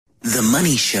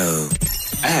Money Show.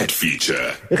 Ad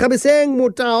feature. Khabiseng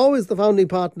Motao is the founding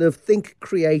partner of Think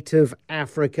Creative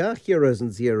Africa. Heroes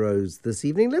and Zeros this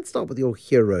evening. Let's start with your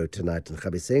hero tonight,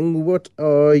 Khabiseng. What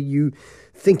are you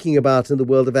thinking about in the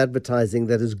world of advertising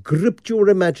that has gripped your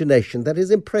imagination, that has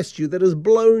impressed you, that has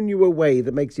blown you away,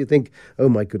 that makes you think, oh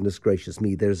my goodness gracious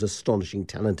me, there's astonishing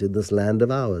talent in this land of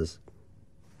ours?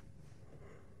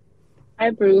 Hi,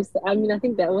 Bruce. I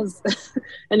think that was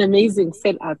an amazing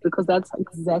setup because that's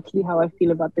exactly how I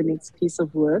feel about the next piece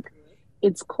of work.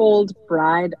 It's called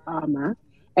Bride Armor,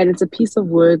 and it's a piece of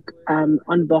work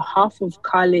on behalf of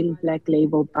Carling Black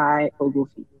Label by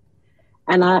Ogilvy.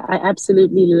 And I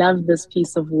absolutely love this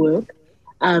piece of work.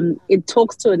 It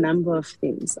talks to a number of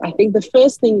things. I think the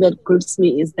first thing that grips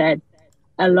me is that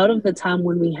a lot of the time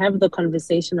when we have the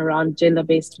conversation around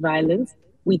gender-based violence,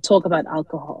 we talk about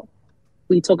alcohol.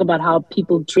 We talk about how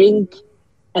people drink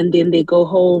and then they go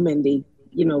home and they,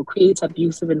 create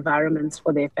abusive environments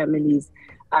for their families,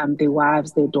 their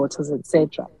wives, their daughters,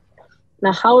 etc.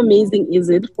 Now, how amazing is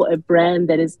it for a brand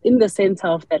that is in the center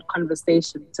of that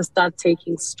conversation to start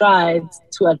taking strides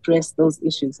to address those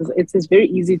issues? It's very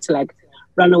easy to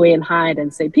run away and hide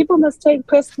and say, people must take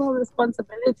personal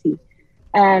responsibility.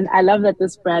 And I love that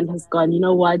this brand has gone, you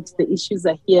know what, the issues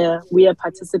are here, we are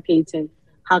participating.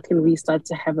 How can we start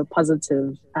to have a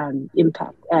positive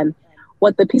impact? And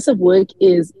what the piece of work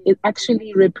is, it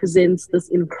actually represents this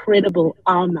incredible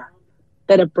armor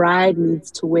that a bride needs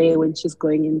to wear when she's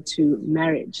going into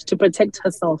marriage to protect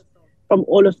herself from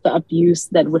all of the abuse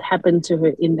that would happen to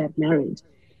her in that marriage.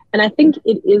 And I think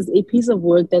it is a piece of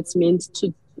work that's meant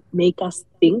to make us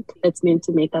think, that's meant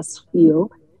to make us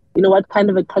feel, what kind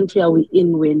of a country are we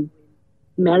in when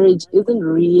marriage isn't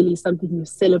really something you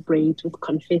celebrate with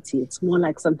confetti. It's more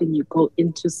like something you go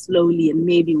into slowly and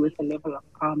maybe with a level of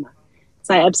armor.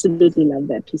 So I absolutely love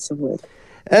that piece of work.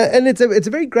 And it's a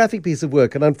very graphic piece of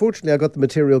work, and unfortunately I got the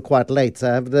material quite late,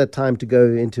 so I haven't had time to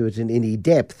go into it in any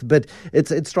depth, but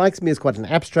it strikes me as quite an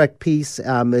abstract piece.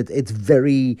 It's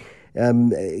very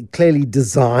clearly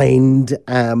designed,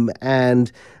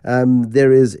 and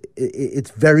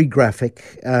it's very graphic.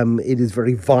 It is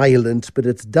very violent, but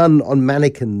it's done on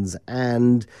mannequins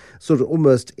and sort of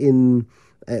almost in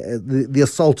the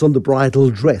assault on the bridal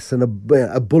dress and a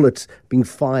bullet being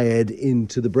fired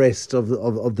into the breast of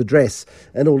the dress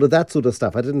and all of that sort of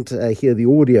stuff. I didn't hear the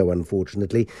audio,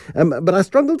 unfortunately, but I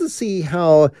struggled to see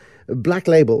how Black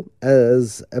Label,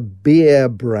 as a beer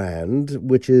brand,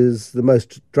 which is the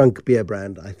most drunk beer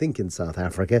brand, I think, in South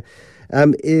Africa,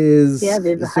 is... Yeah,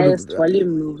 they're the highest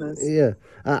volume movers. Yeah.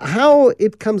 How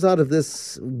it comes out of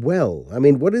this well? I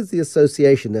mean, what is the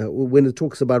association when it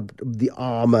talks about the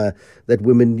armor that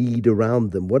women need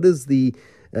around them? What is the...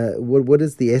 what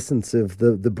is the essence of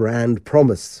the brand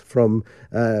promise from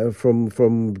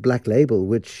Black Label,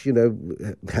 which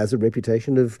has a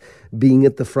reputation of being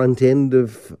at the front end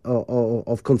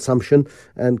of consumption,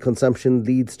 and consumption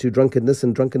leads to drunkenness,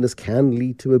 and drunkenness can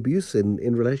lead to abuse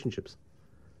in relationships?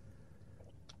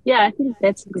 Yeah, I think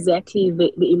that's exactly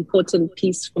the important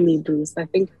piece for me, Bruce. I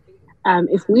think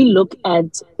if we look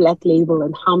at Black Label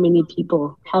and how many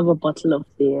people have a bottle of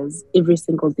theirs every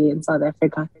single day in South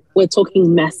Africa, we're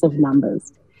talking massive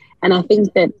numbers. And I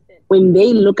think that when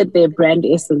they look at their brand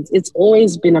essence, it's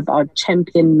always been about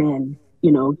champion men,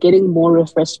 getting more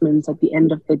refreshments at the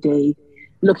end of the day,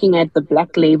 looking at the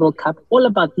Black Label Cup, all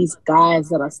about these guys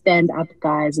that are stand-up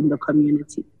guys in the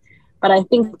community. But I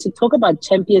think to talk about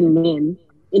champion men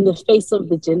in the face of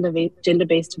the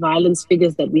gender-based violence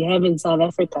figures that we have in South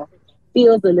Africa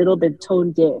feels a little bit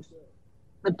tone deaf.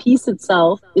 The piece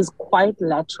itself is quite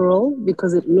lateral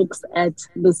because it looks at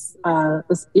this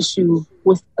issue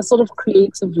with a sort of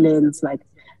creative lens.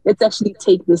 Let's actually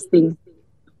take this thing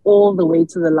all the way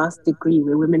to the last degree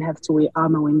where women have to wear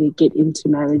armor when they get into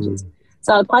marriages.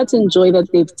 So I quite enjoy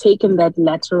that they've taken that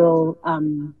lateral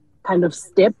kind of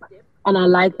step, and I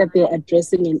like that they're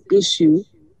addressing an issue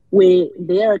where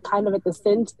they are kind of at the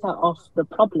center of the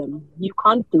problem. You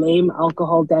can't blame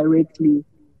alcohol directly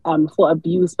for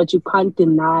abuse, but you can't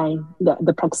deny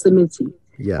the proximity.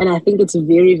 Yeah. And I think it's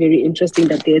very, very interesting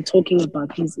that they're talking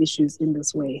about these issues in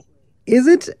this way. Is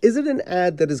it an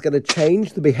ad that is going to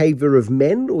change the behavior of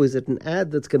men, or is it an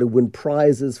ad that's going to win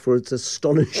prizes for its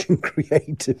astonishing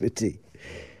creativity?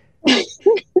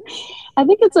 I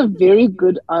think it's a very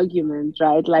good argument,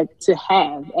 right? To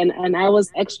have. And I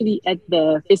was actually at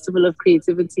the Festival of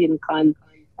Creativity in Cannes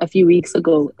a few weeks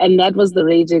ago, and that was the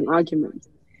raging argument.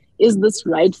 Is this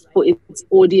right for its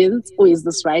audience, or is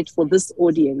this right for this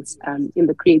audience in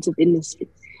the creative industry?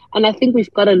 And I think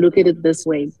we've got to look at it this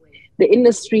way. The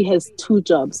industry has two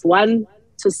jobs. One,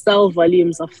 to sell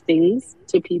volumes of things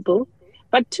to people,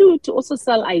 but two, to also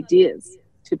sell ideas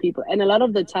to people. And a lot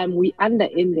of the time we under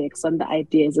index on the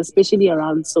ideas, especially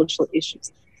around social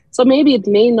issues. So maybe it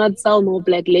may not sell more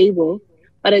Black Label,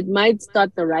 but it might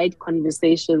start the right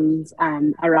conversations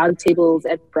around tables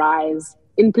at braais,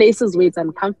 in places where it's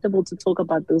uncomfortable to talk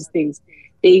about those things.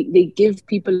 They give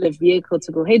people a vehicle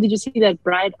to go, hey, did you see that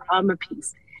Bride Armor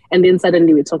piece? And then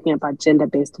suddenly we're talking about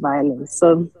gender-based violence.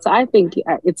 So I think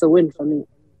it's a win for me.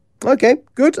 Okay,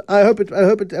 good. I hope it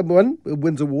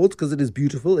wins awards because it is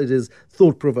beautiful, it is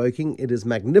thought-provoking, it is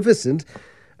magnificent.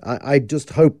 I just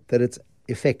hope that it's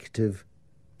effective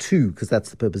too, because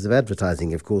that's the purpose of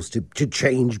advertising, of course, to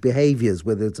change behaviours,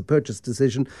 whether it's a purchase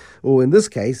decision or in this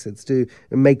case, it's to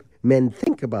make men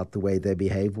think about the way they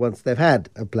behave once they've had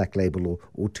a Black Label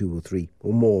or two or three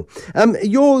or more.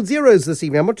 Your zeros this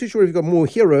evening, I'm not too sure if you've got more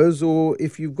heroes or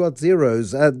if you've got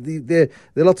zeros. There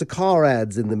are lots of car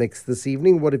ads in the mix this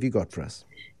evening. What have you got for us?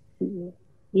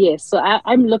 Yes, so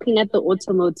I'm looking at the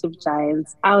automotive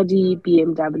giants, Audi,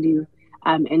 BMW,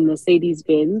 and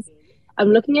Mercedes-Benz. I'm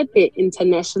looking at the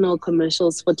international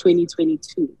commercials for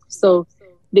 2022. So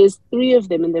there's three of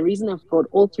them, and the reason I've brought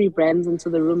all three brands into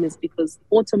the room is because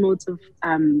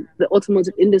the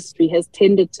automotive industry has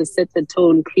tended to set the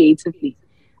tone creatively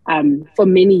for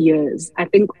many years. I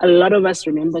think a lot of us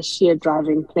remember sheer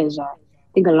driving pleasure.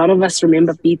 I think a lot of us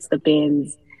remember Beats the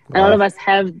Benz. A lot of us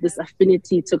have this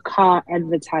affinity to car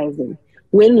advertising.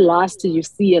 When last did you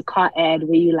see a car ad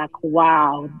where you're like,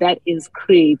 wow, that is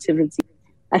creativity?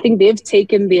 I think they've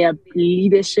taken their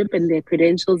leadership and their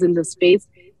credentials in the space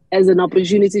as an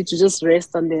opportunity to just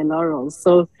rest on their laurels.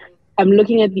 So I'm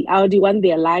looking at the Audi one.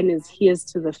 Their line is "Here's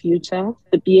to the future."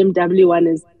 The BMW one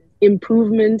is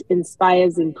 "Improvement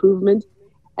inspires improvement."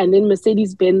 And then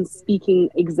Mercedes-Benz speaking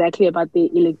exactly about the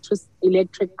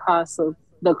electric car. So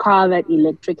the car that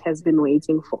electric has been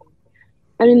waiting for.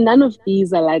 I mean, none of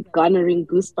these are like garnering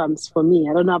goosebumps for me.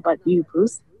 I don't know about you,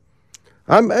 Bruce.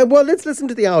 Well, let's listen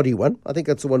to the Audi one. I think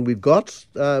that's the one we've got.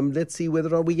 Let's see whether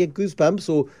or not we get goosebumps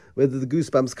or whether the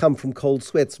goosebumps come from cold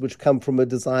sweats, which come from a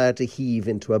desire to heave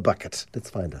into a bucket. Let's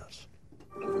find out.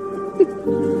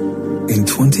 In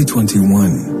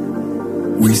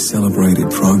 2021, we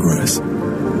celebrated progress.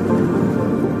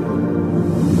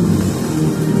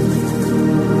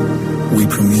 We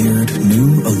premiered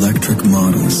new electric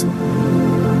models.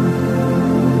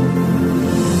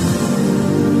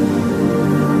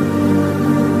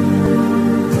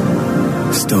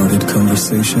 Started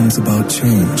conversations about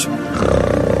change.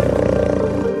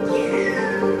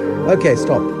 Okay,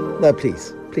 stop. No,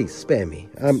 please, spare me.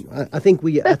 I think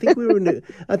we're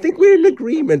in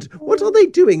agreement. What are they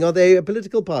doing? Are they a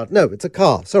political party? No, it's a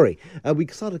car. Sorry, we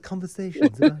started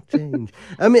conversations about change.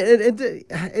 I mean,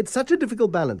 it's such a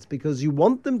difficult balance because you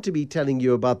want them to be telling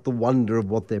you about the wonder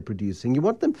of what they're producing. You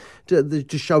want them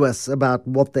to show us about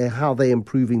how they're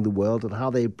improving the world and how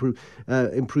they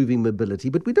improving mobility.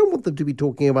 But we don't want them to be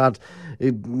talking about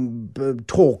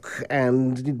talk,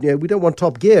 and we don't want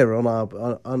Top Gear on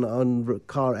our on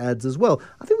car ads as well.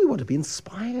 I think we want to be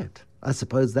inspired. I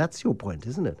suppose that's your point,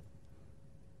 isn't it?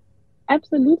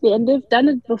 Absolutely. And they've done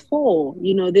it before.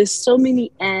 There's so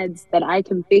many ads that I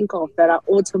can think of that are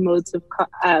automotive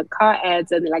car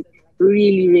ads, and like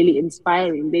really, really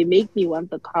inspiring. They make me want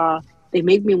the car. They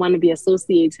make me want to be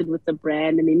associated with the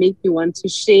brand, and they make me want to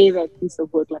share that piece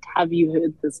of work. Like, have you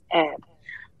heard this ad?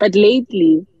 But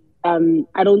lately,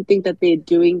 I don't think that they're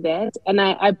doing that. And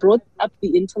I brought up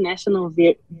the international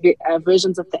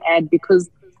versions of the ad because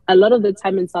a lot of the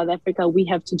time in South Africa, we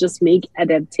have to just make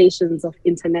adaptations of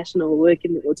international work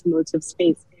in the automotive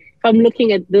space. If I'm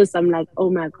looking at this, I'm like, oh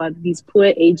my God, these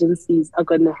poor agencies are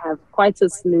going to have quite a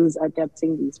snooze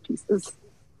adapting these pieces.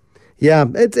 Yeah,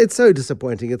 it's so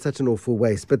disappointing. It's such an awful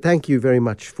waste. But thank you very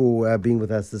much for being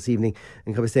with us this evening.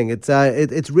 And I was saying,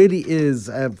 it really is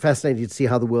fascinating to see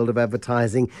how the world of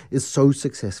advertising is so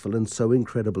successful and so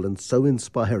incredible and so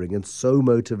inspiring and so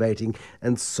motivating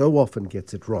and so often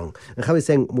gets it wrong. And I was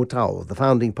saying, Mutao, the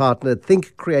founding partner at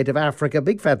Think Creative Africa,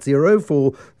 Big Fat Zero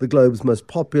for the globe's most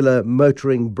popular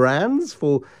motoring brands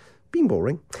for being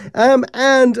boring.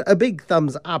 And a big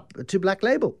thumbs up to Black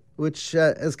Label, which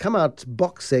has come out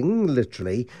boxing,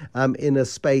 literally, in a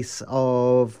space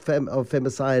of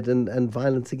femicide and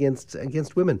violence against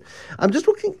women. I'm just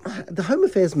looking, the Home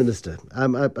Affairs Minister,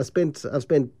 I've spent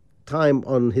time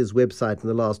on his website in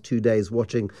the last 2 days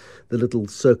watching the little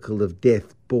circle of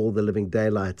death bore the living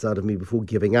daylights out of me before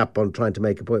giving up on trying to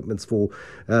make appointments for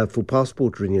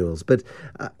passport renewals. But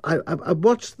I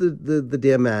watched the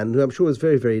dear man, who I'm sure is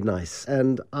very, very nice,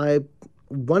 and I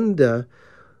wonder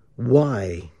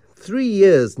why 3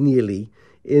 years nearly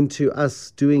into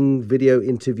us doing video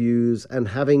interviews and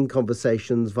having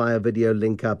conversations via video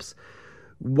link-ups,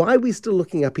 why are we still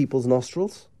looking at people's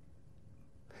nostrils?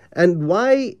 And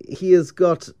why he has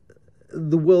got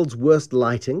the world's worst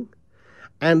lighting,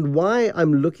 and why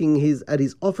I'm looking at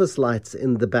his office lights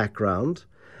in the background,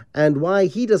 and why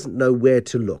he doesn't know where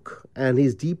to look, and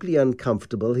he's deeply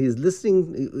uncomfortable. He's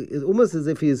listening, almost as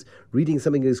if he's reading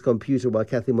something on his computer while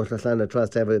Kathy Motlatlana tries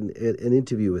to have an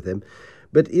interview with him.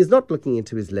 But he's not looking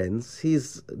into his lens.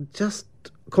 He's just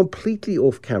completely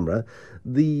off camera.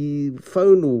 The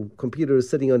phone or computer is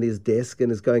sitting on his desk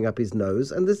and is going up his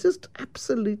nose, and there's just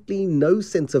absolutely no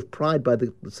sense of pride by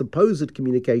the supposed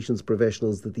communications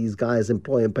professionals that these guys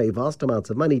employ and pay vast amounts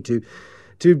of money to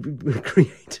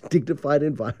create a dignified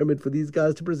environment for these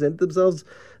guys to present themselves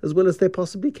as well as they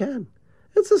possibly can.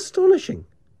 It's astonishing.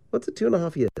 What's it,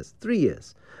 2.5 years, 3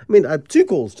 years? I mean, I had 2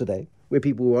 calls today where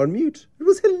people were on mute. It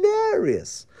was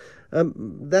hilarious.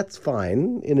 That's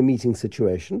fine in a meeting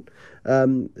situation,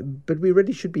 but we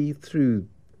really should be through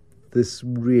this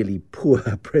really poor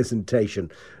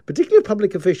presentation, particularly of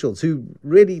public officials who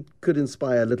really could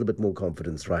inspire a little bit more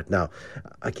confidence right now.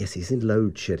 I guess he's in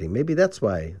load shedding. Maybe that's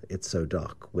why it's so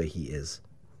dark where he is.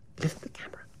 Lift the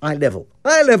camera. Eye level.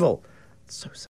 Eye level. It's so